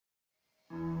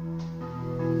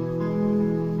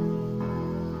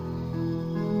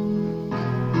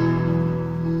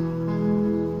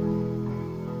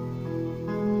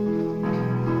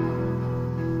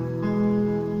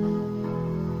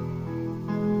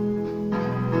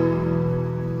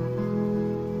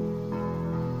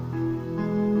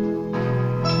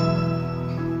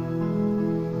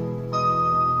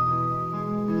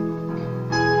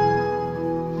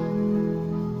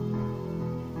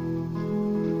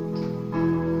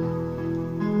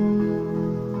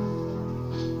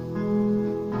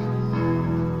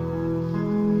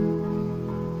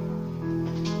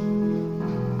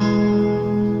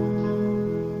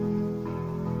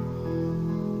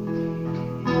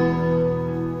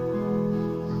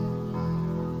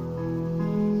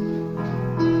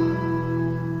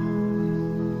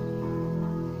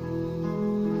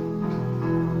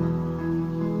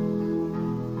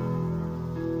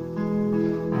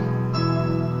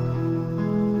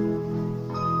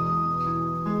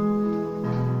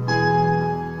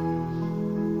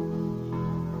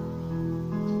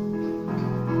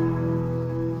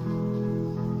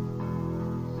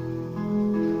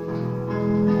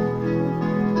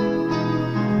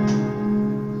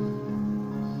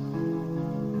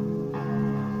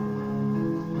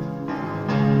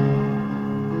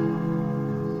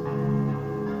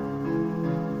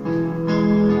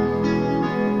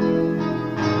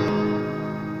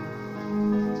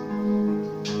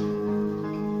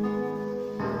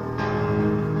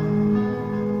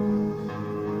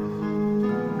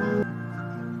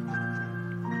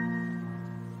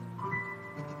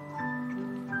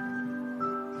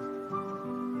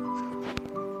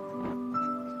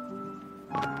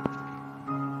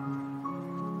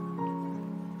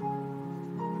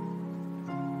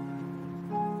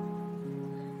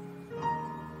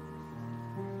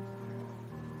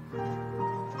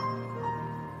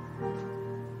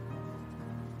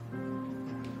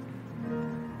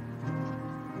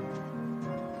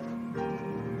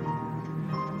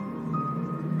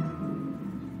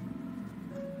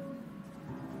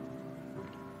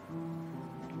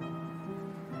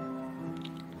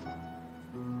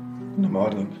Good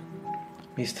morning,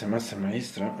 Mr. Master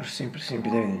Maestro, or simply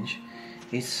Lynch.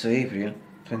 It's April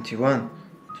 21,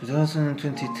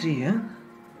 2023, eh?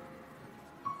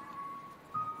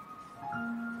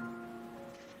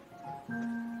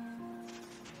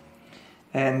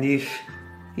 And if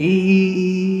he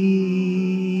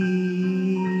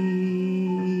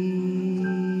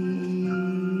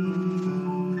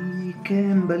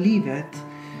can believe it,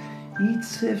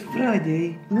 it's a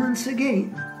Friday once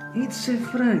again. It's a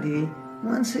Friday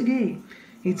once again.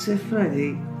 It's a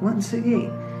Friday once again.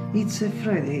 It's a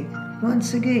Friday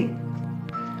once again.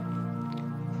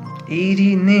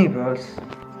 80 Naples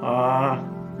are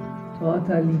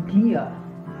totally clear.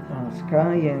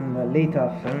 Sky and late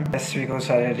afternoon. Yes, because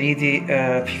I already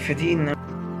 15.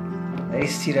 I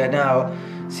still right now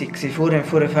 64 and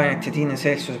 45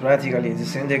 Celsius, practically the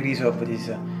same degrees of this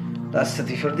last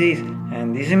 34 days,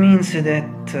 and this means that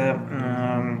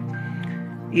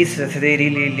it's today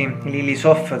really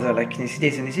soft, like in these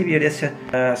days and these periods.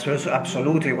 So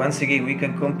absolutely, once again, we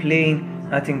can complain,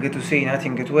 nothing to say,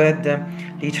 nothing to add.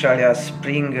 Literally a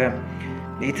spring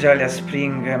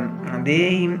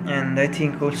day, and I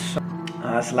think also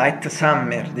a slight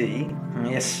summer day.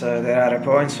 Yes, there are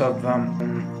points of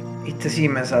it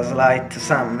seems a slight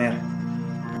summer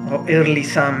or early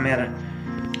summer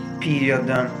period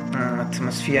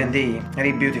atmosphere and day,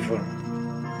 very beautiful.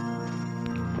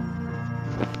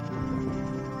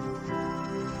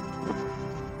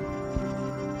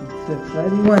 It's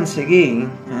Friday once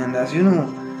again, and as you know,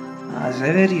 as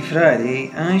every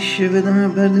Friday, I should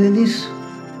about this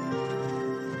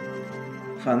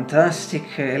fantastic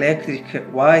electric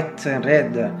white and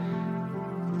red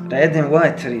and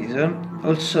white razor.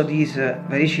 Also this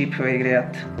very cheap, very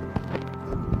great.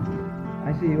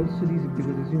 I say also this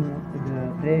because, as you know,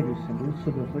 the previous and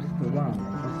also the first one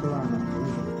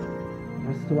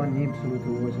absolute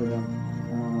was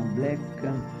black,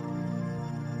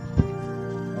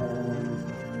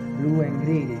 blue and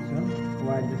grey razor,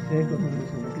 while the second was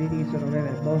the grey razor,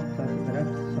 however, bought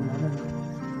perhaps someone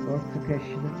bought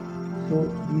cashed. So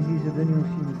this is the new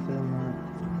since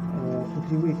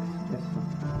 2-3 weeks. Yes.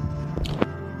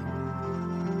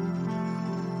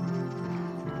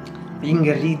 Being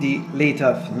really late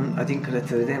afternoon, I think that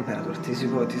the temperature, this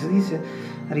hypothesis is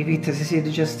repeat as I said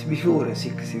just before,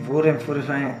 64 and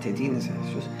 45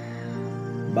 Celsius.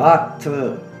 But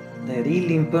the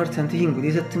really important thing with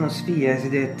this atmosphere is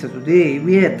that today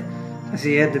we had, I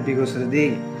say had because of the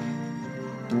day,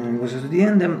 because of the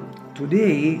end,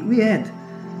 today we had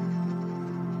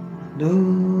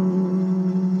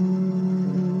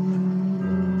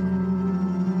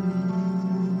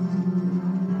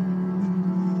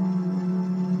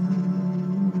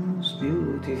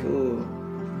beautiful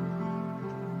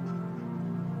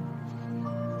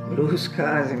blue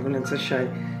skies and golden sunshine.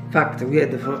 In fact, we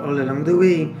had for all along the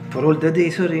way, for all the day,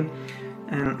 sorry,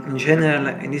 and in general,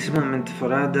 in this moment,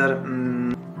 for other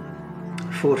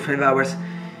 4-5 hours,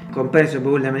 compared to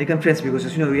all the American friends, because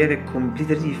as you know, we have a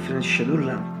completely different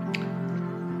schedule.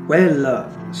 Well,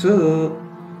 so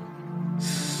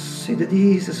say that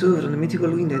this so from the mythical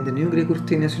window and the new grey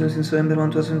curtain, as you know, since November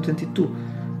 1, 2022.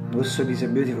 Also this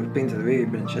beautiful painted wavy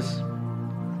branches.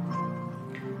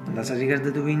 And as I regard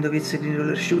the window, it's a green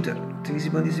roller shooter, not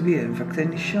visible on this video, in fact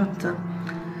any shot.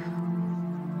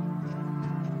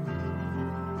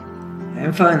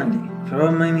 And finally,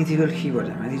 from my mythical keyboard,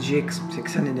 my DGX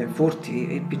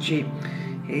 640 APG.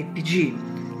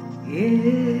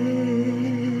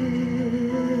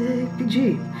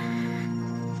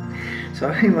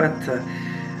 Sorry, but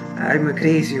I'm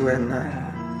crazy when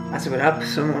as perhaps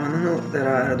someone knows, there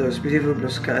are those beautiful blue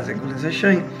skies and golden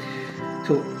sunshine.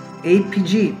 So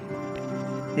APG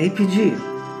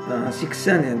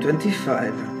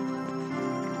 625.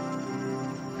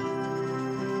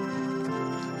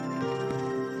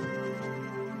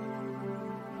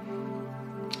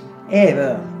 Have a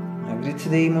great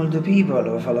day, all the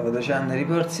people. Follow the channel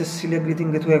reports. Silly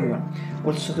greeting to everyone.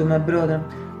 Also to my brother,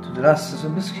 to the last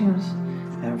subscribers.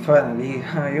 And finally,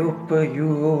 I hope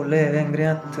you all have a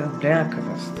great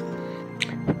breakfast.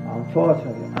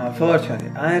 Unfortunately,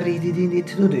 I really did it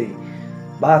today.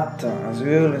 But, as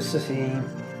we always say,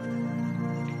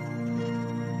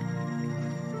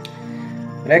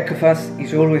 breakfast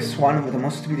is always one of the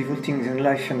most beautiful things in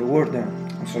life and the world.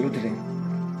 Absolutely.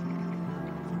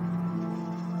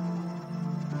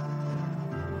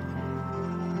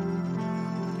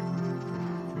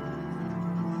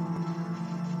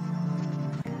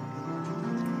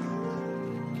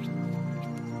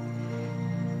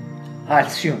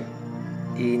 Also,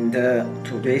 in the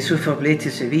today's super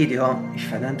latest video,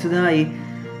 if I don't die,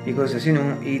 because as you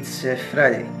know, it's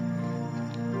Friday.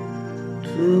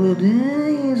 So there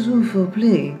is room for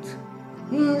plate.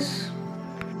 Yes.